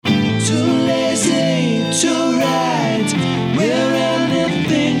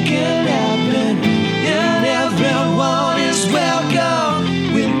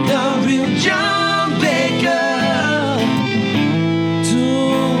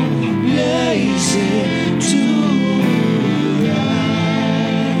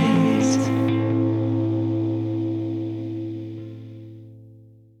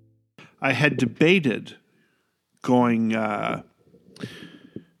I had debated going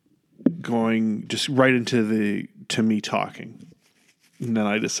just right into me talking. And then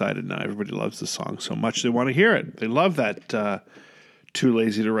I decided, no, everybody loves the song so much they want to hear it. They love that Too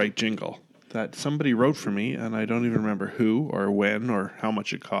Lazy to Write jingle that somebody wrote for me, and I don't even remember who or when or how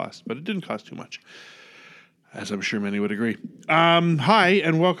much it cost, but it didn't cost too much, as I'm sure many would agree. Hi,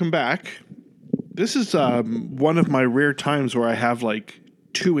 and welcome back. This is one of my rare times where I have like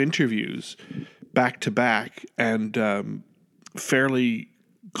 2 interviews back to back and fairly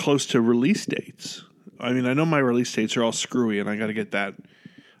close to release dates. I mean, I know my release dates are all screwy, and I got to get that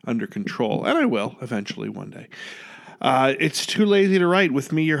under control, and I will eventually one day. It's Too Lazy to Write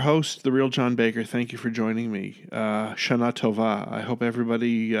with me, your host, the real John Baker. Thank you for joining me. Shana Tova. I hope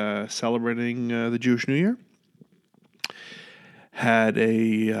everybody celebrating the Jewish New Year had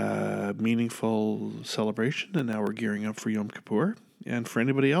a meaningful celebration, and now we're gearing up for Yom Kippur. And for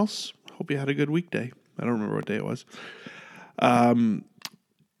anybody else, hope you had a good weekday. I don't remember what day it was.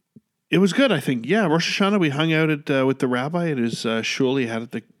 It was good, I think. Yeah, Rosh Hashanah, we hung out with the rabbi at his shul he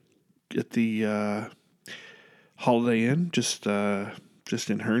had at the Holiday Inn, just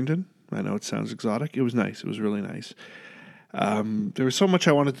in Herndon. I know it sounds exotic. It was nice. It was really nice. There was so much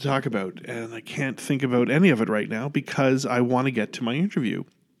I wanted to talk about, and I can't think about any of it right now because I want to get to my interview,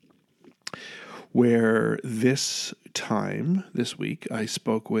 where this week, I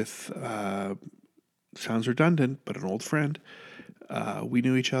spoke with, sounds redundant, but an old friend. We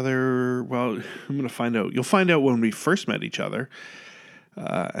knew each other, well, I'm going to find out. You'll find out when we first met each other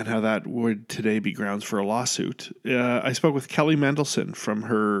and how that would today be grounds for a lawsuit. I spoke with Kelly Mendelson from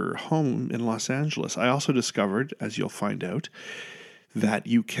her home in Los Angeles. I also discovered, as you'll find out, that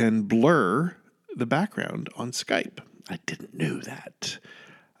you can blur the background on Skype. I didn't know that.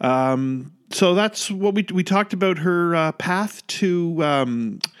 So that's what we talked about, her path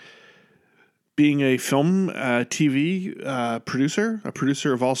to being a film, TV producer, a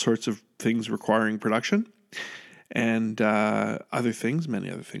producer of all sorts of things requiring production, and many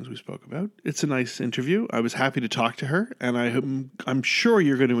other things we spoke about. It's a nice interview. I was happy to talk to her, and I'm sure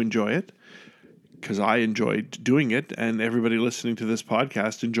you're going to enjoy it because I enjoyed doing it, and everybody listening to this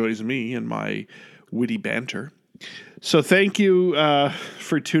podcast enjoys me and my witty banter. So thank you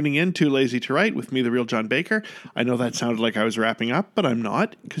for tuning in to Lazy to Write with me, the real John Baker. I know that sounded like I was wrapping up, but I'm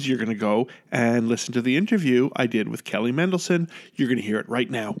not, because you're going to go and listen to the interview I did with Kelly Mendelson. You're going to hear it right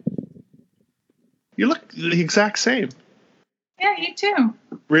now. You look the exact same. Yeah, you too.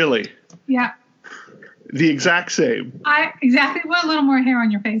 Really? Yeah. The exact same. Exactly. What, a little more hair on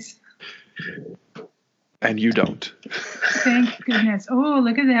your face. And you don't. Thank goodness. Oh,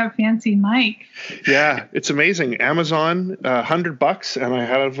 look at that fancy mic. Yeah, it's amazing. Amazon, $100, and I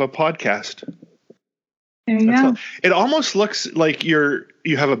have a podcast. There you go. It almost looks like you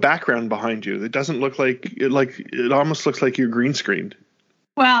have a background behind you. It doesn't look it almost looks like you're green screened.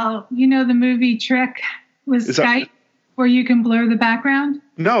 Well, you know the movie Trick with Skype, where you can blur the background?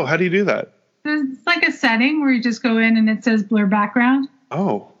 No, how do you do that? It's like a setting where you just go in and it says blur background.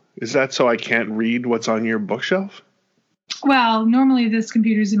 Oh. Is that so I can't read what's on your bookshelf? Well, normally this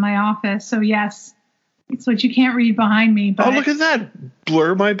computer's in my office, so yes, it's what you can't read behind me. But look at that.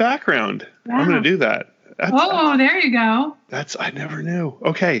 Blur my background. Yeah. I'm going to do that. There you go. I never knew.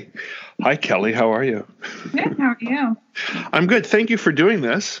 Okay. Hi, Kelly. How are you? Good. How are you? I'm good. Thank you for doing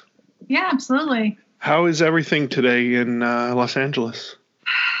this. Yeah, absolutely. How is everything today in Los Angeles?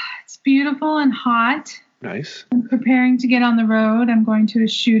 It's beautiful and hot. Nice. I'm preparing to get on the road. I'm going to a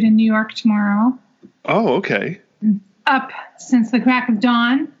shoot in New York tomorrow. Oh, okay. Up since the crack of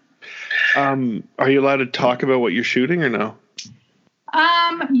dawn. Are you allowed to talk about what you're shooting or no?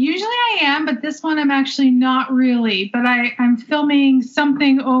 Usually I am, but this one I'm actually not really. But I'm filming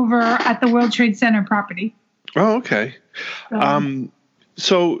something over at the World Trade Center property. Oh, okay.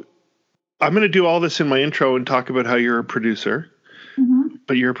 So I'm going to do all this in my intro and talk about how you're a producer. Mm-hmm.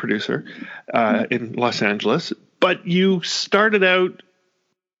 But you're a producer in Los Angeles. But you started out.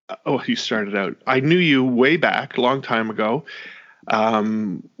 I knew you way back, a long time ago.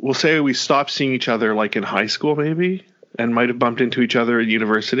 We'll say we stopped seeing each other like in high school, maybe, and might have bumped into each other at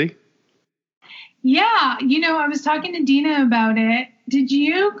university. Yeah, I was talking to Dina about it. Did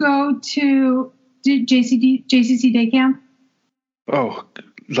you go to JCC Day Camp? Oh,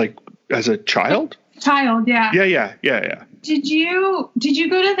 like as a child? Child, yeah. Yeah. Did you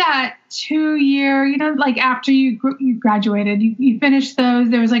go to that 2-year, like after you graduated, you finished those,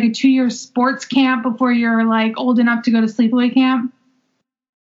 there was like a 2-year sports camp before you're like old enough to go to sleepaway camp?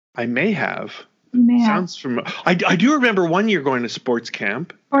 I may have. You may have. Sounds familiar. I do remember 1 year going to sports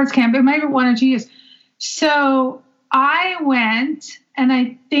camp. Sports camp. It might be 1 or 2 years. So I went and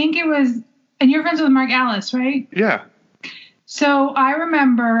I think it was, and you're friends with Mark Ellis, right? Yeah. So I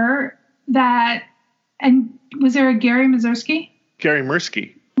remember that, and was there a Gary Mazursky? Gary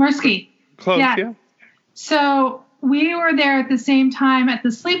Mirsky. Mirsky. Close, yeah. So we were there at the same time at the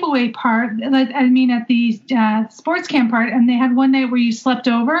sleepaway part, at the sports camp part, and they had one night where you slept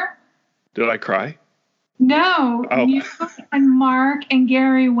over. Did I cry? No. Oh. You and Mark and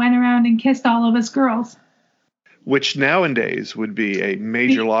Gary went around and kissed all of us girls. Which nowadays would be a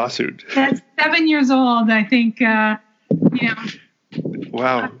major lawsuit. That's 7 years old, I think. Wow.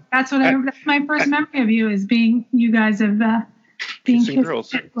 That's my first memory of you is being you guys have being kissed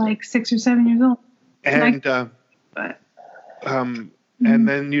girls at like 6 or 7 years old. And and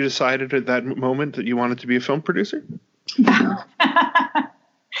then you decided at that moment that you wanted to be a film producer?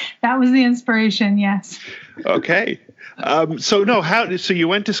 That was the inspiration, yes. Okay. So you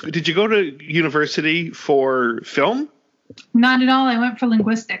went to school? Did you go to university for film? Not at all. I went for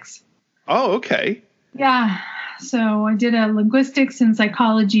linguistics. Oh, okay. Yeah. So I did a linguistics and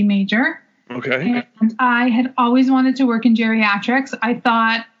psychology major. Okay. And I had always wanted to work in geriatrics. I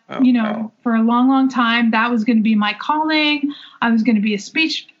thought, for a long, long time, that was going to be my calling. I was going to be a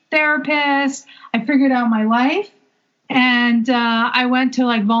speech therapist. I figured out my life. And I went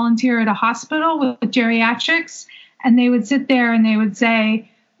to volunteer at a hospital with geriatrics, and they would sit there and they would say,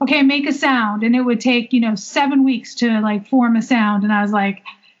 okay, make a sound. And it would take, 7 weeks to form a sound. And I was like,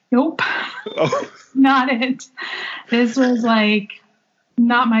 nope, not it. This was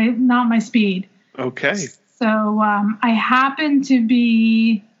not my speed. Okay. So I happened to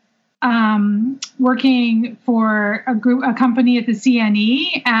be working for a company at the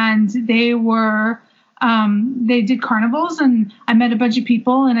CNE, and they did carnivals, and I met a bunch of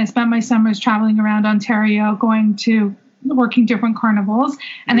people, and I spent my summers traveling around Ontario, working different carnivals.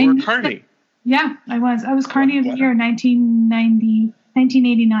 And you were Carney. Yeah, I was. I was Carney of the Year,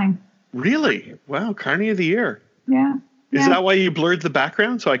 1989. Really? Wow, Carney of the Year. Yeah. Is that why you blurred the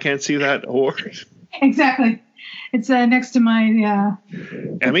background so I can't see that award? Exactly. It's next to my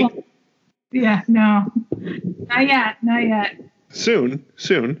Emmy? Yeah, no. Not yet. Soon.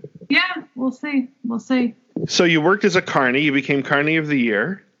 Yeah, we'll see. So you worked as a Carney. You became Carney of the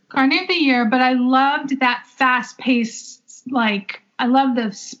Year. Carney of the Year, but I loved that fast-paced, I love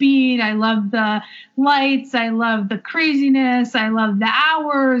the speed. I love the lights. I love the craziness. I love the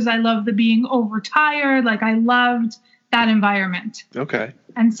hours. I love the being overtired. I loved that environment. Okay.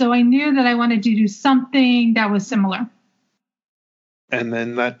 And so I knew that I wanted to do something that was similar. And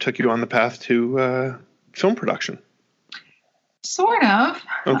then that took you on the path to film production. Sort of.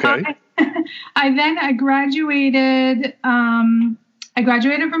 Okay. I graduated. I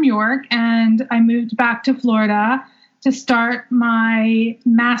graduated from York, and I moved back to Florida to start my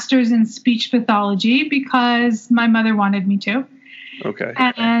master's in speech pathology because my mother wanted me to. Okay.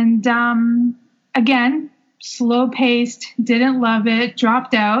 And again, slow paced, didn't love it,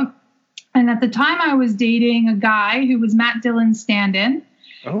 dropped out. And at the time I was dating a guy who was Matt Dillon's stand-in.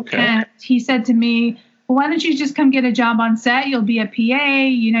 Okay. And he said to me, well, why don't you just come get a job on set? You'll be a PA,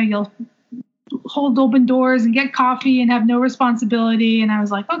 you'll hold open doors and get coffee and have no responsibility. And I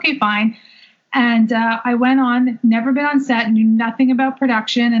was like, okay, fine. And I went on, never been on set, knew nothing about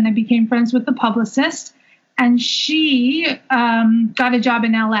production. And I became friends with the publicist. And she got a job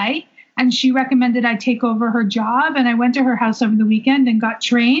in LA. And she recommended I take over her job. And I went to her house over the weekend and got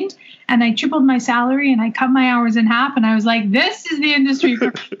trained. And I tripled my salary and I cut my hours in half. And I was like, this is the industry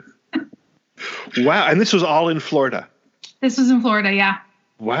for me. Wow. And this was all in Florida? This was in Florida, yeah.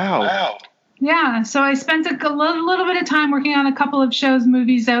 Wow. Yeah. So I spent a little bit of time working on a couple of shows,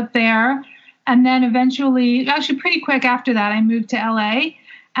 movies out there. And then eventually, actually pretty quick after that, I moved to LA.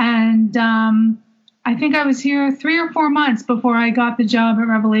 And I think I was here 3 or 4 months before I got the job at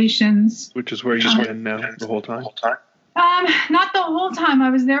Revelations. Which is where you've been now the whole time? Not the whole time. I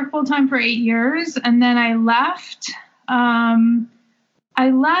was there full time for 8 years. And then I left. I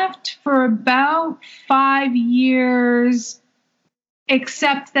left for about 5 years,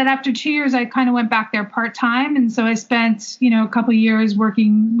 except that after 2 years, I kind of went back there part time. And so I spent, a couple of years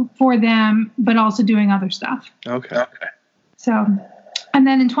working for them, but also doing other stuff. Okay. So, and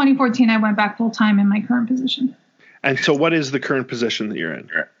then in 2014, I went back full time in my current position. And so what is the current position that you're in?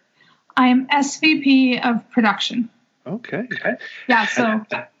 I am SVP of production. Okay. Yeah. So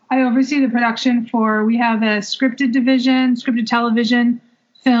I oversee the production we have a scripted division, scripted television,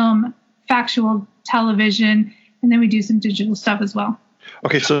 film, factual television, and then we do some digital stuff as well.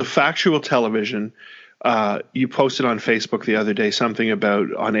 Okay, so factual television, you posted on Facebook the other day something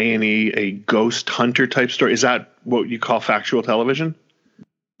about on A&E a ghost hunter type story. Is that what you call factual television?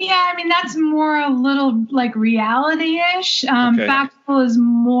 Yeah, I mean, that's more a little like reality-ish. Okay. Factual is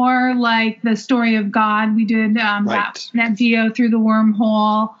more like the story of God. We did Right. that Net Geo through the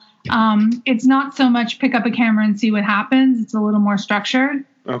wormhole. It's not so much pick up a camera and see what happens. It's a little more structured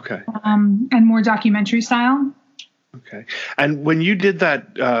Okay. and more documentary style. Okay. And when you did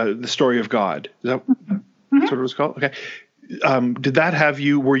that, the story of God, is that what it was called? Okay. Did that have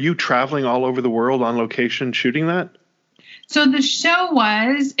you? Were you traveling all over the world on location shooting that? So the show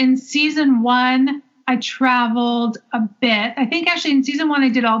was in season 1. I traveled a bit. I think actually in season 1 I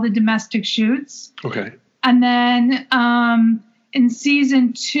did all the domestic shoots, Okay. and then in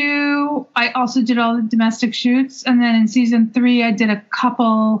season 2 I also did all the domestic shoots, and then in season 3 I did a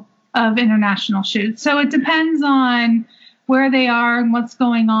couple of international shoots. So it depends on where they are and what's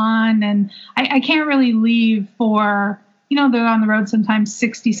going on, and I can't really leave for, they're on the road sometimes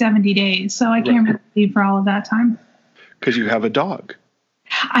 60, 70 days, so I can't really leave for all of that time. Because you have a dog.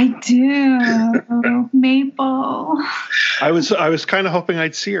 I do. Maple. I was kind of hoping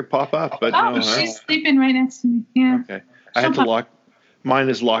I'd see her pop up, but no. She's sleeping right next to me. Yeah. Okay. I had to lock. Mine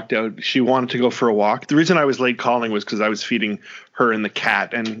is locked out. She wanted to go for a walk. The reason I was late calling was because I was feeding her and the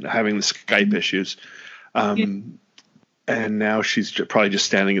cat and having the Skype issues. And now she's probably just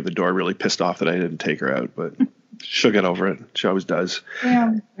standing at the door, really pissed off that I didn't take her out, but she'll get over it. She always does.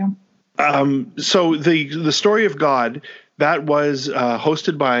 Yeah. So the story of God, that was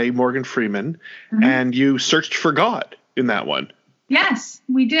hosted by Morgan Freeman, and you searched for God in that one. Yes,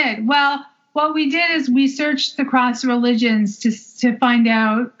 we did. Well, what we did is we searched across religions to find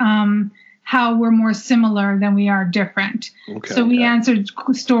out how we're more similar than we are different. Okay. So we answered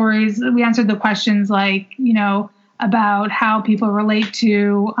stories. We answered the questions like, about how people relate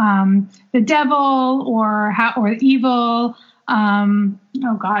to the devil or evil.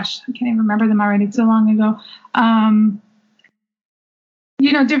 Oh gosh, I can't even remember them already. It's so long ago.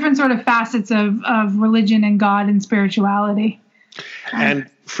 Different sort of facets of religion and God and spirituality. And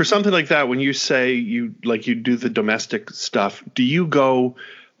for something like that, when you say you do the domestic stuff, do you go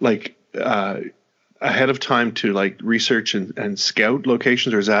like ahead of time to like research and scout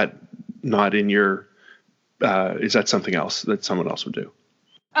locations, or is that not in your? Is that something else that someone else would do?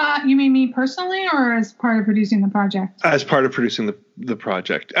 You mean me personally, or as part of producing the project? As part of producing the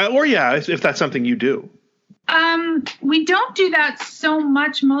project, if that's something you do. We don't do that so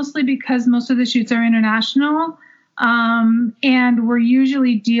much, mostly because most of the shoots are international, and we're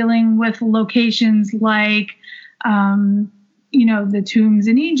usually dealing with locations like, the tombs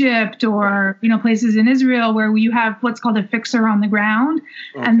in Egypt, or places in Israel where you have what's called a fixer on the ground,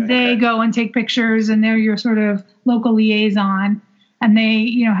 and they go and take pictures, and they're your sort of local liaison. And they,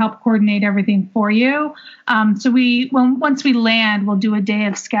 help coordinate everything for you. So once we land, we'll do a day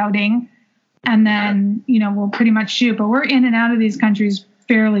of scouting, and then, we'll pretty much shoot. But we're in and out of these countries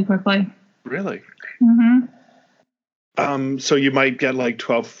fairly quickly. Really? Mm-hmm. So you might get like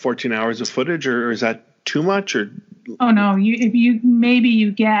 12, 14 hours of footage, or is that too much? Or oh no,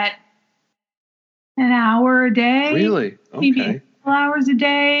 you get an hour a day. Really? Okay. Maybe a couple hours a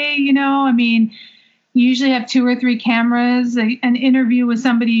day. You usually have 2 or 3 cameras. An interview with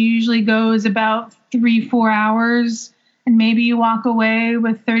somebody usually goes about 3-4 hours, and maybe you walk away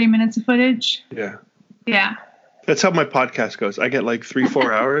with 30 minutes of footage. Yeah. Yeah. That's how my podcast goes. I get like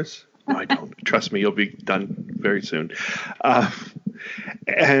 3-4 hours. No, I don't. Trust me, you'll be done very soon.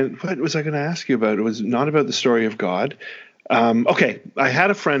 And what was I going to ask you about? It was not about the story of God. Okay. I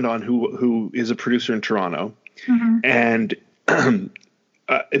had a friend on who is a producer in Toronto, and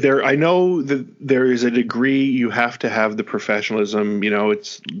I know that there is a degree you have to have the professionalism,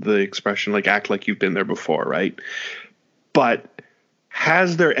 it's the expression like act like you've been there before, right? But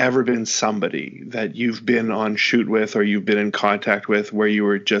has there ever been somebody that you've been on shoot with or you've been in contact with where you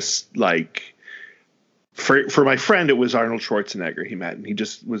were just like, for my friend, it was Arnold Schwarzenegger he met, and he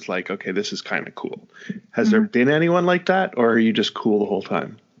just was like, okay, this is kind of cool. Has there been anyone like that, or are you just cool the whole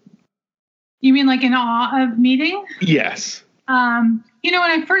time? You mean like in awe of meeting? Yes. When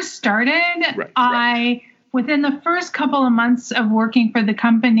I first started, within the first couple of months of working for the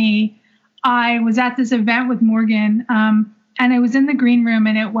company, I was at this event with Morgan, and I was in the green room,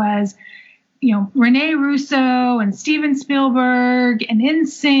 and it was, Rene Russo and Steven Spielberg and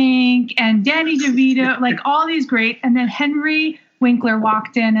NSYNC and Danny DeVito, like all these great. And then Henry Winkler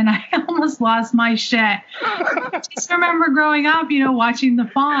walked in, and I almost lost my shit. I just remember growing up, watching the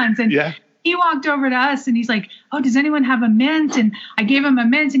Fonz, and he walked over to us, and he's like, oh, does anyone have a mint? And I gave him a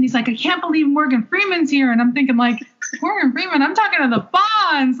mint, and he's like, I can't believe Morgan Freeman's here. And I'm thinking like, Morgan Freeman, I'm talking to the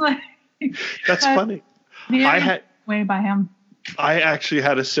Fonz. Like, that's funny. I had way by him. I actually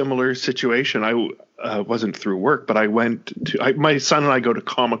had a similar situation. I wasn't through work, but I went to my son and I go to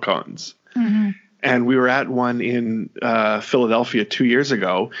Comic-Cons. Mm-hmm. And we were at one in Philadelphia 2 years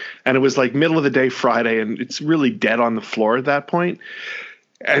ago, and it was like middle of the day Friday, and it's really dead on the floor at that point.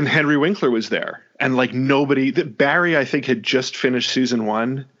 And Henry Winkler was there, and like nobody. Barry, I think, had just finished season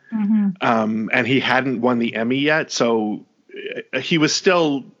 1, and he hadn't won the Emmy yet, so he was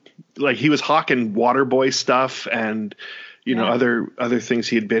still like he was hawking Waterboy stuff and other things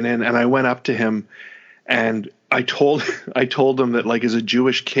he had been in. And I went up to him, and I told him that like as a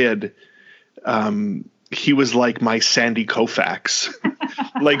Jewish kid. He was like my Sandy Koufax.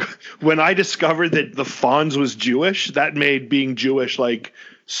 Like when I discovered that the Fonz was Jewish, that made being Jewish like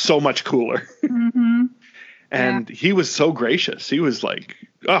so much cooler. Mm-hmm. And he was so gracious. He was like,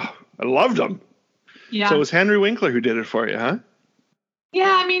 oh, I loved him. Yeah. So it was Henry Winkler who did it for you, huh?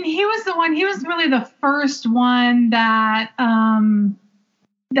 Yeah, I mean, he was the one. He was really the first one that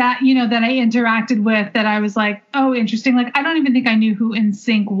that I interacted with that I was like, oh, interesting. Like, I don't even think I knew who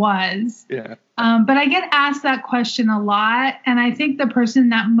NSYNC was. Yeah. But I get asked that question a lot. And I think the person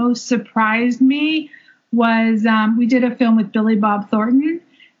that most surprised me was we did a film with Billy Bob Thornton.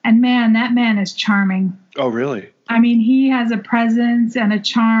 And man, that man is charming. Oh, really? I mean, he has a presence and a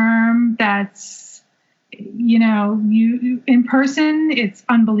charm that's, you in person, it's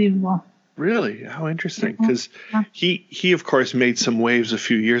unbelievable. Really? How interesting. Because he, of course, made some waves a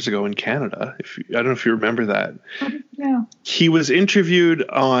few years ago in Canada. I don't know if you remember that. Yeah. He was interviewed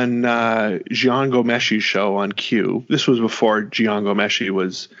on Jian Ghomeshi's show on Q. This was before Jian Ghomeshi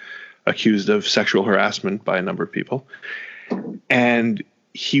was accused of sexual harassment by a number of people. And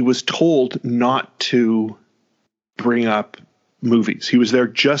he was told not to bring up movies. He was there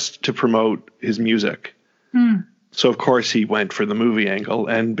just to promote his music. Mm. So, of course, he went for the movie angle,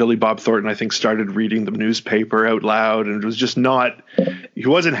 and Billy Bob Thornton, I think, started reading the newspaper out loud, and it was just he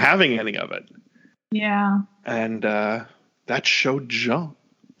wasn't having any of it. Yeah. And that showed Jian.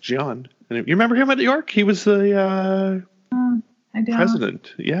 And you remember him at York? He was the I don't.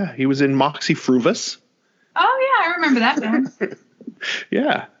 president. Yeah, he was in Moxie Früvous. Oh, yeah, I remember that film.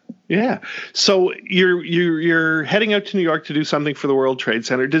 Yeah. So you're heading out to New York to do something for the World Trade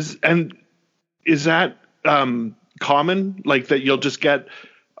Center. Is that common, like that you'll just get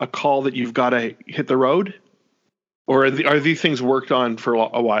a call that you've got to hit the road, or are these things worked on for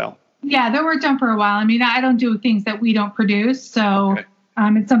a while? Yeah, they're worked on for a while. I mean, I don't do things that we don't produce, so okay.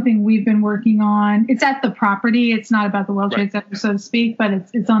 It's something we've been working on. It's at the property. It's not about the World Trade Center, so to speak, but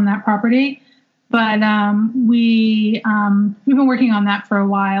it's on that property. But we've been working on that for a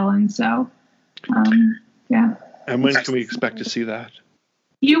while, and so yeah. And when can we expect to see that?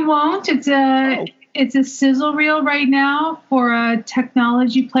 You won't. It's a sizzle reel right now for a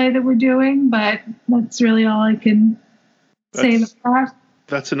technology play that we're doing, but that's really all I can say about that.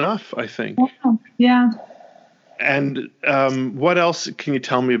 That's enough, I think. Yeah. And what else can you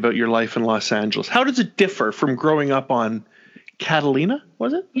tell me about your life in Los Angeles? How does it differ from growing up on Catalina,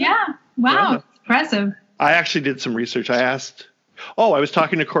 was it? Yeah. Wow. Yeah. Impressive. I actually did some research. I was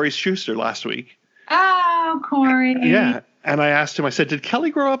talking to Corey Schuster last week. Oh, Corey. Yeah. And I asked him, I said, did Kelly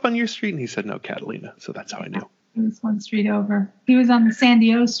grow up on your street? And he said, no, Catalina. So that's how I knew. He was one street over. He was on the San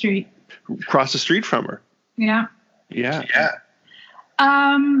Diego Street. Across the street from her. Yeah. Yeah.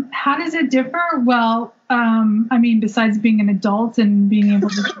 How does it differ? Well, I mean, besides being an adult and being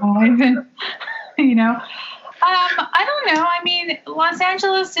able to drive and, I don't know. I mean, Los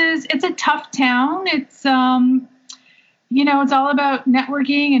Angeles it's a tough town. It's, it's all about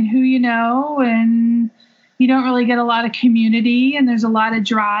networking and who you know, and you don't really get a lot of community, and there's a lot of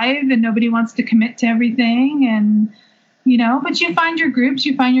drive, and nobody wants to commit to everything. And, but you find your groups,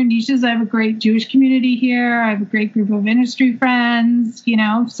 you find your niches. I have a great Jewish community here. I have a great group of industry friends,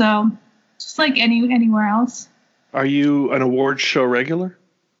 so just like anywhere else. Are you an awards show regular?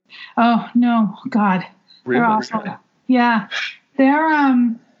 Oh, no. God. Really? They're awful. Yeah.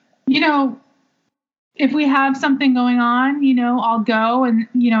 They're, if we have something going on, I'll go, and,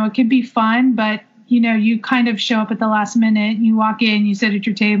 it could be fun, but you kind of show up at the last minute. You walk in, you sit at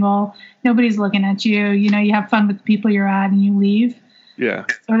your table, nobody's looking at you. You have fun with the people you're at, and you leave. Yeah.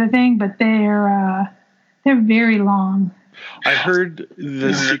 Sort of thing. But they're very long. I heard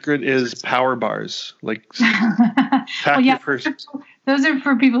the secret is power bars. Like, pack your purse. Those are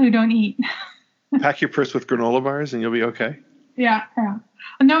for people who don't eat. Pack your purse with granola bars, and you'll be okay. Yeah.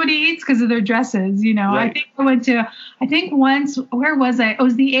 Nobody eats because of their dresses. Right. I think once, where was I? It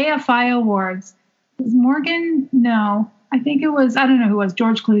was the AFI Awards. Was Morgan? No, I think it was, I don't know who it was,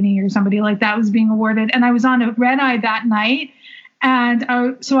 George Clooney or somebody like that was being awarded. And I was on a red eye that night.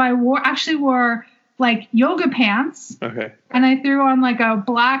 And so I wore like yoga pants. Okay. And I threw on like a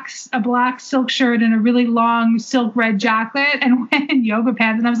black silk shirt and a really long silk red jacket and went in yoga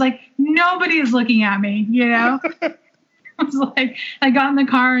pants. And I was like, nobody is looking at me, you know? I was like, I got in the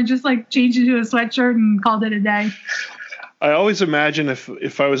car and just like changed into a sweatshirt and called it a day. I always imagine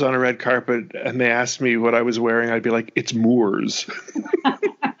if I was on a red carpet and they asked me what I was wearing, I'd be like, it's Moors.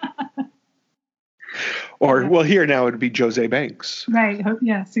 Or, well, here now it'd be Jose Banks. Right.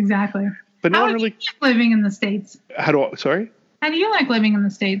 Yes, exactly. But no How one do really. you like living in the States? Sorry? How do you like living in the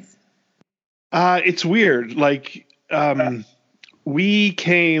States? It's weird. Like, we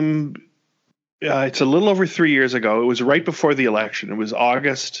came, it's a little over 3 years ago. It was right before the election. It was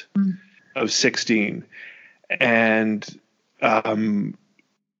August of 16. And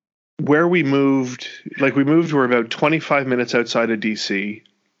where we moved, we're about 25 minutes outside of DC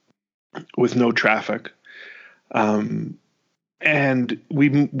with no traffic. And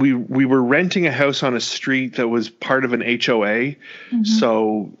we were renting a house on a street that was part of an HOA. Mm-hmm.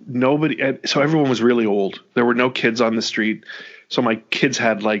 So everyone was really old. There were no kids on the street. So my kids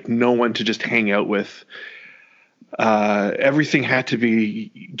had like no one to just hang out with. Everything had to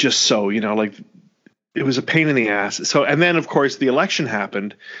be just so, like it was a pain in the ass. So, and then of course the election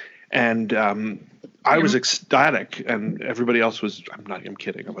happened and, I was ecstatic and everybody else was, I'm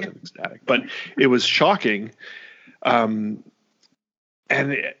kidding. I wasn't ecstatic, but it was shocking. And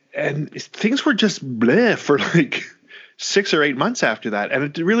things were just bleh for like 6 or 8 months after that. And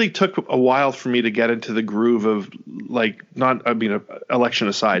it really took a while for me to get into the groove of election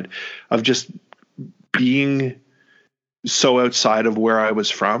aside, of just being so outside of where I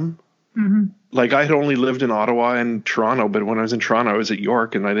was from. Mm-hmm. Like I had only lived in Ottawa and Toronto, but when I was in Toronto, I was at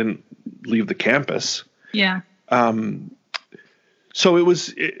York and I didn't leave the campus. Yeah. So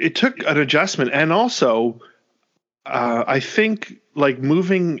it took an adjustment. And also, I think like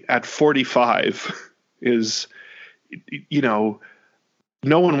moving at 45 is, no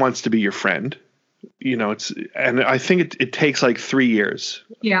one wants to be your friend, and I think it takes like 3 years.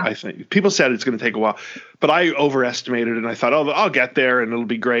 Yeah. I think people said it's going to take a while, but I overestimated and I thought, I'll get there and it'll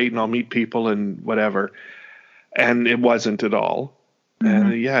be great and I'll meet people and whatever. And it wasn't at all. Mm-hmm.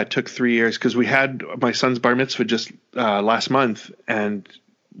 And it took 3 years because we had my son's bar mitzvah just last month and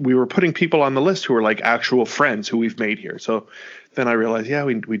we were putting people on the list who were like actual friends who we've made here. So then I realized,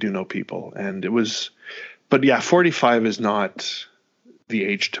 we do know people. And it was, but 45 is not the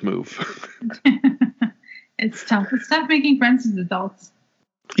age to move. It's tough. It's tough making friends as adults.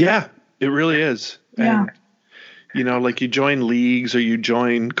 Yeah, it really is. Yeah. And, like you join leagues or you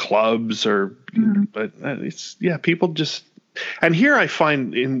join clubs but it's, people just, and here I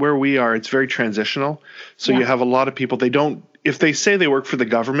find in where we are, it's very transitional. So you have a lot of people, if they say they work for the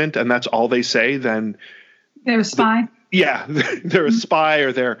government and that's all they say, then they're a spy. They're a spy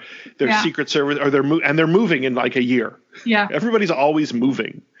or they're Secret Service or they're moving in like a year. Yeah. Everybody's always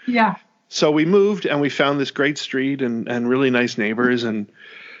moving. Yeah. So we moved and we found this great street and really nice neighbors. And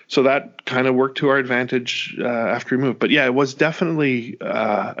so that kind of worked to our advantage after we moved. But it was definitely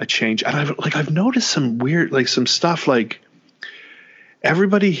a change. And I've noticed some weird, like some stuff like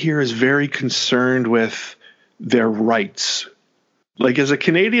everybody here is very concerned with their rights. Like as a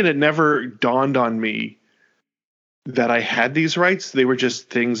Canadian, it never dawned on me that I had these rights. They were just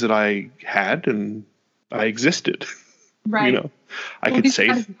things that I had and I existed. Right. I could say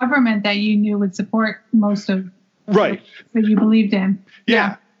a government that you knew would support most of right that you believed in.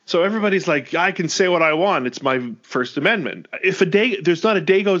 Yeah. So everybody's like, I can say what I want. It's my First Amendment. There's not a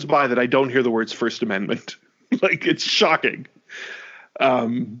day goes by that I don't hear the words First Amendment. Like it's shocking.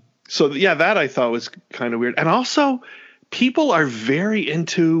 So that I thought was kind of weird. And also people are very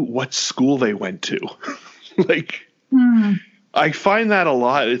into what school they went to. Like I find that a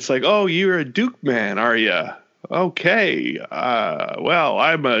lot. It's like, oh, you're a Duke man, are you? Okay. Well,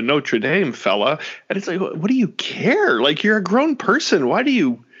 I'm a Notre Dame fella. And it's like, what do you care? Like you're a grown person. Why do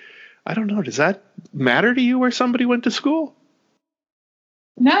you, I don't know. Does that matter to you where somebody went to school?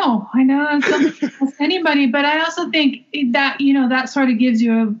 No, I know that's something else anybody, but I also think that, that sort of gives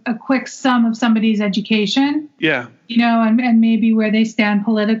you a quick sum of somebody's education. Yeah. And maybe where they stand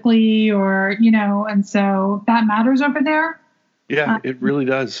politically or, and so that matters over there. Yeah, it really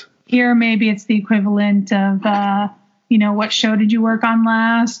does. Here, maybe it's the equivalent of, what show did you work on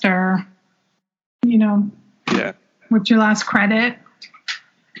last or, what's your last credit?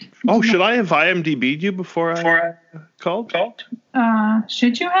 Oh, should I have IMDb'd you before I called?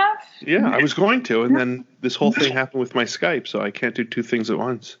 Should you have? Yeah, I was going to, and then this whole thing happened with my Skype, so I can't do two things at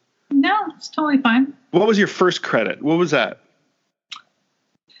once. No, it's totally fine. What was your first credit? What was that?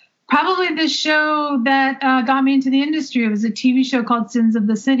 Probably the show that got me into the industry. It was a TV show called Sins of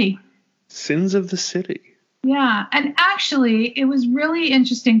the City. Sins of the City. Yeah. And actually, it was really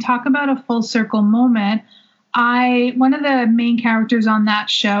interesting. Talk about a full circle moment. One of the main characters on that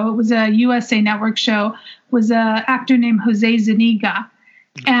show, it was a USA Network show, was an actor named Jose Zuniga.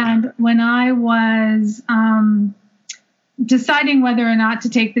 And when I was deciding whether or not to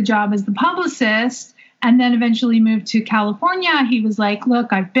take the job as the publicist and then eventually moved to California, he was like,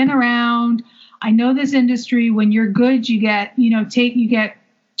 look, I've been around. I know this industry. When you're good, you get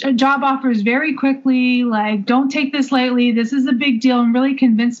job offers very quickly. Like, don't take this lightly. This is a big deal, and really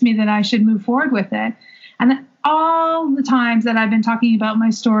convinced me that I should move forward with it. And all the times that I've been talking about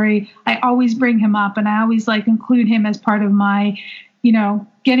my story, I always bring him up, and I always include him as part of my,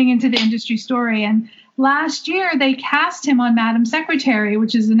 getting into the industry story. And last year they cast him on Madam Secretary,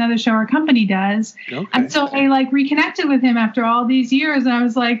 which is another show our company does. Okay. And so I reconnected with him after all these years, and I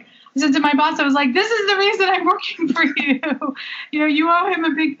said to my boss, I was like, this is the reason I'm working for you. You owe him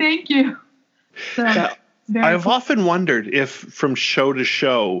a big thank you. So I've often wondered if from show to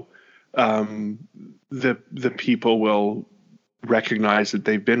show, the people will recognize that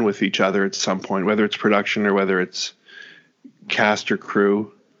they've been with each other at some point, whether it's production or whether it's cast or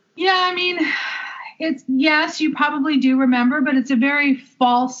crew. Yeah, yes, you probably do remember, but it's a very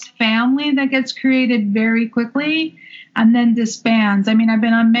false family that gets created very quickly and then disbands. I've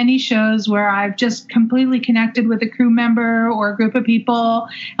been on many shows where I've just completely connected with a crew member or a group of people,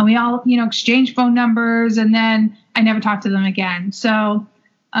 and we all, exchange phone numbers, and then I never talk to them again. So,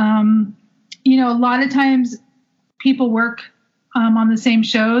 a lot of times people work on the same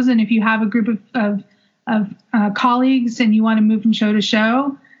shows, and if you have a group of colleagues and you want to move from show to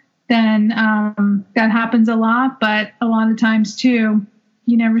show, then that happens a lot. But a lot of times too,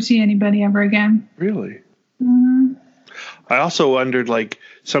 you never see anybody ever again. Really? Mm-hmm. I also wondered,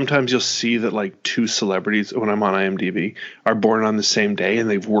 sometimes you'll see that two celebrities, when I'm on IMDb, are born on the same day and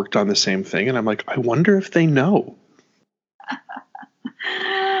they've worked on the same thing. And I'm like, I wonder if they know.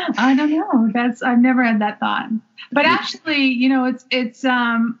 I don't know. I've never had that thought. But actually, it's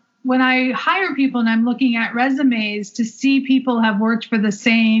when I hire people and I'm looking at resumes, to see people have worked for the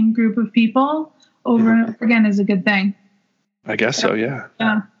same group of people over and over again is a good thing. I guess so, yeah.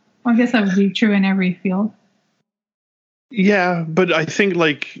 Yeah. Well, I guess that would be true in every field. Yeah, but I think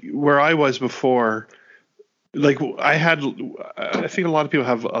where I was before, I think a lot of people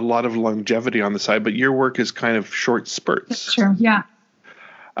have a lot of longevity on the side, but your work is kind of short spurts. That's true, yeah.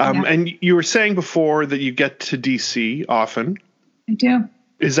 And you were saying before that you get to DC often. I do.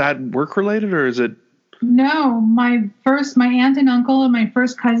 Is that work related, or is it? No, my aunt and uncle and my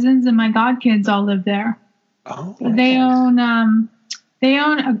first cousins and my godkids all live there. Oh. They own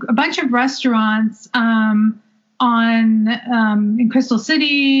a bunch of restaurants in Crystal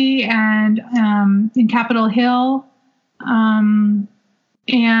City and in Capitol Hill, and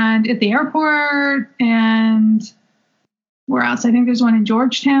at the airport, and where else? I think there's one in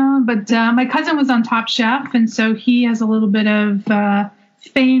Georgetown. But my cousin was on Top Chef, and so he has a little bit of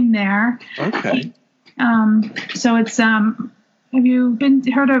fame there. Okay. So it's have you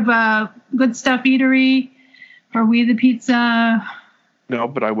heard of Good Stuff Eatery or We the Pizza? No,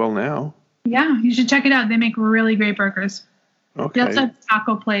 but I will now. Yeah, you should check it out. They make really great burgers. Okay. They also have a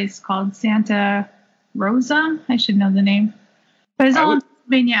taco place called Santa Rosa. I should know the name. But it's all on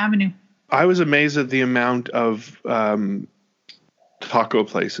Pennsylvania Avenue. I was amazed at the amount of taco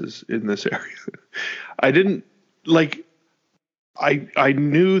places in this area. I didn't I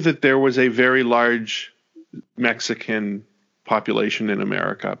knew that there was a very large Mexican population in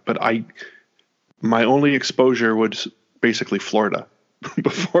America, but my only exposure was basically Florida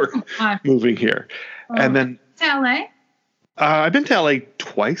before moving here. And then to LA? I've been to LA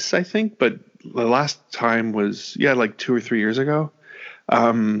twice, I think, but the last time was 2 or 3 years ago.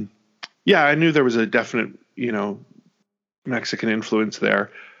 I knew there was a definite, Mexican influence there.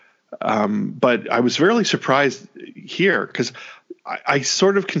 But I was really surprised here because I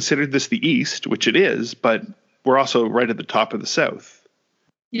sort of considered this the East, which it is, but we're also right at the top of the South.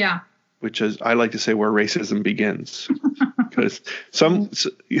 Yeah. Which is, I like to say, where racism begins. Because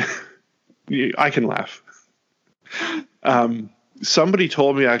I can laugh. Somebody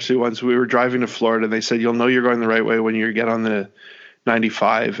told me actually once, we were driving to Florida, they said, you'll know you're going the right way when you get on the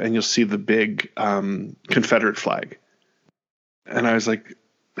 95 and you'll see the big Confederate flag. And I was like,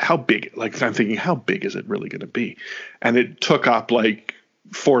 how big? I'm thinking, how big is it really going to be? And it took up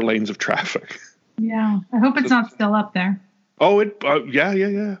 4 lanes of traffic. Yeah. I hope it's not still up there. Oh,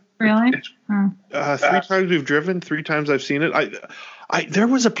 yeah. Really? 3 times we've driven, 3 times I've seen it. There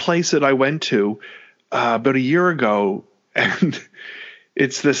was a place that I went to about a year ago, and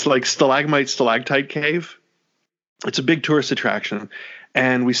it's this stalagmite, stalactite cave. It's a big tourist attraction.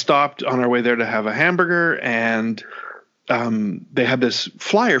 And we stopped on our way there to have a hamburger, and they had this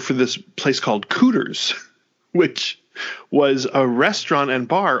flyer for this place called Cooters, which was a restaurant and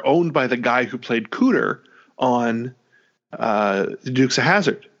bar owned by the guy who played Cooter on The Dukes of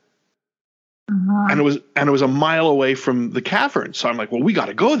Hazzard. And it was a mile away from the cavern. So I'm like, well, we got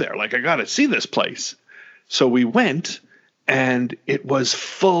to go there. Like, I got to see this place. So we went, and it was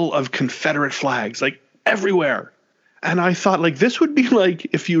full of Confederate flags, like everywhere. And I thought, like, this would be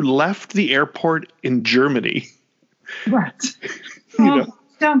like if you left the airport in Germany. Right. Well,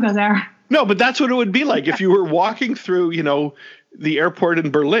 don't go there. No, but that's what it would be like if you were walking through, the airport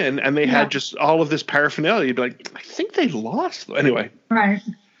in Berlin and they had just all of this paraphernalia. You'd be like, I think they lost. Anyway. Right.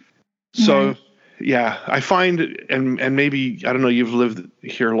 So, yeah, I find, and maybe, I don't know, you've lived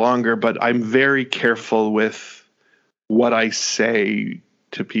here longer, but I'm very careful with what I say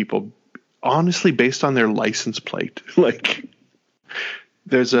to people, honestly, based on their license plate. Like,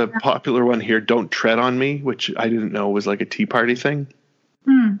 there's a popular one here, Don't Tread on Me, which I didn't know was like a Tea Party thing.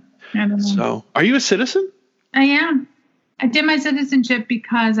 I don't know. So, are you a citizen? I am. I did my citizenship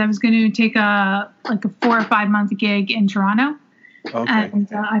because I was going to take a 4 or 5 month gig in Toronto. Okay. And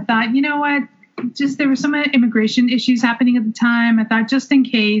I thought, you know what? Just there were some immigration issues happening at the time. I thought, just in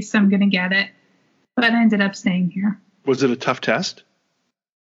case, I'm going to get it. But I ended up staying here. Was it a tough test?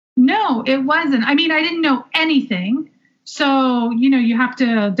 No, it wasn't. I mean, I didn't know anything. So, you have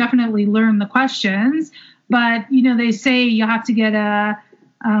to definitely learn the questions. But, they say you have to get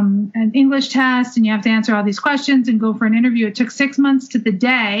an English test and you have to answer all these questions and go for an interview. It took 6 months to the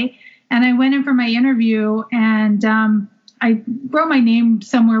day. And I went in for my interview and I wrote my name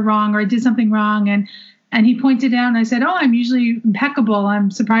somewhere wrong, or I did something wrong. And he pointed out and I said, oh, I'm usually impeccable.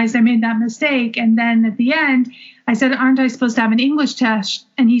 I'm surprised I made that mistake. And then at the end, I said, aren't I supposed to have an English test?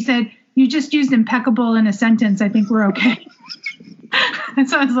 And he said, you just used impeccable in a sentence. I think we're okay. And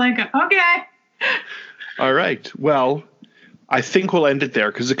so I was like, okay. All right. Well, I think we'll end it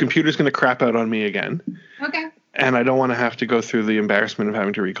there because the computer's going to crap out on me again. Okay. And I don't want to have to go through the embarrassment of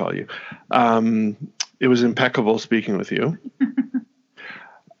having to recall you. It was impeccable speaking with you.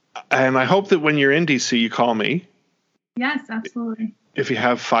 And I hope that when you're in DC, you call me. Yes, absolutely. If you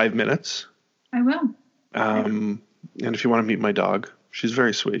have 5 minutes. I will. And if you want to meet my dog, she's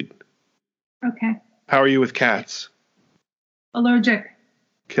very sweet. Okay. How are you with cats? Allergic.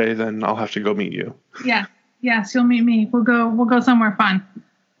 Okay, then I'll have to go meet you. Yeah. Yes, you'll meet me. We'll go somewhere fun.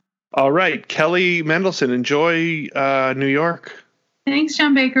 All right. Kelly Mendelson, enjoy New York. Thanks,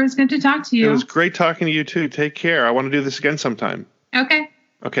 John Baker. It's good to talk to you. It was great talking to you, too. Take care. I want to do this again sometime. Okay.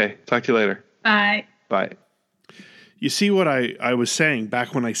 Okay. Talk to you later. Bye. Bye. You see what I was saying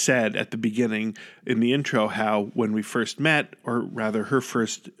back when I said at the beginning in the intro how when we first met, or rather her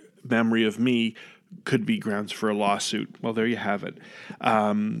first memory of me, could be grounds for a lawsuit. Well, there you have it.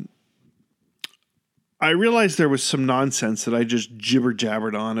 I realized there was some nonsense that I just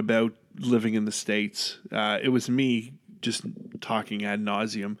jibber-jabbered on about living in the States. It was me just talking ad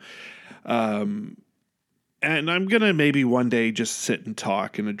nauseum. And I'm going to maybe one day just sit and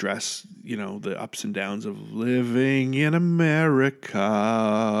talk and address, the ups and downs of living in America.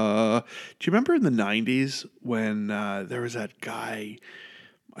 Do you remember in the 90s when there was that guy,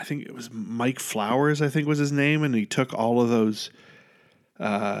 I think it was Mike Flowers, I think was his name, and he took all of those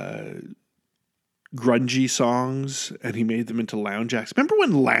grungy songs and he made them into lounge acts. Remember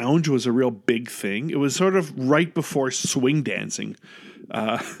when lounge was a real big thing? It was sort of right before swing dancing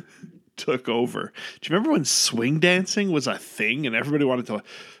took over. Do you remember when swing dancing was a thing and everybody wanted to,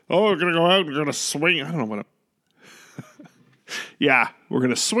 we're going to go out and we're going to swing. I don't know what. Yeah, we're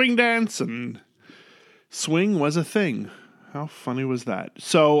going to swing dance, and swing was a thing. How funny was that?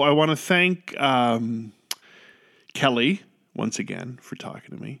 So I want to thank Kelly once again for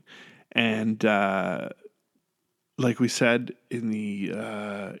talking to me. And like we said in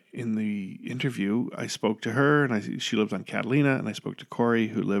the interview, I spoke to her, and she lived on Catalina, and I spoke to Corey,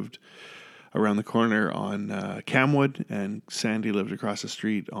 who lived around the corner on Camwood, and Sandy lived across the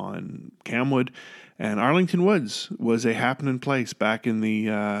street on Camwood, and Arlington Woods was a happening place back in the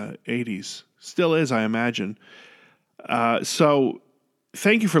 80s. Still is, I imagine. So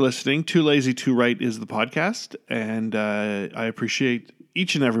thank you for listening. Too Lazy to Write is the podcast, and I appreciate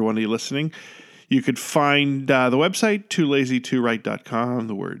each and every one of you listening. You could find the website, toolazytowrite.com,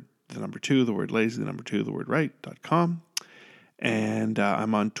 the number 2, the word lazy, the number 2, the word write.com. And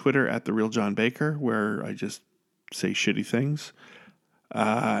I'm on Twitter at The Real John Baker, where I just say shitty things.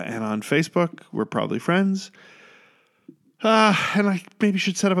 And on Facebook, we're probably friends. And I maybe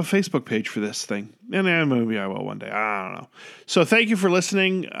should set up a Facebook page for this thing. And maybe I will one day. I don't know. So thank you for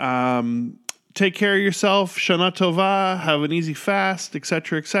listening. take care of yourself. Shana Tova. Have an easy fast,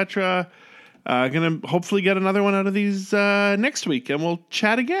 etc., etc. Gonna hopefully get another one out of these next week, and we'll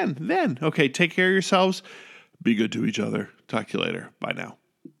chat again then. Okay, take care of yourselves. Be good to each other. Talk to you later. Bye now.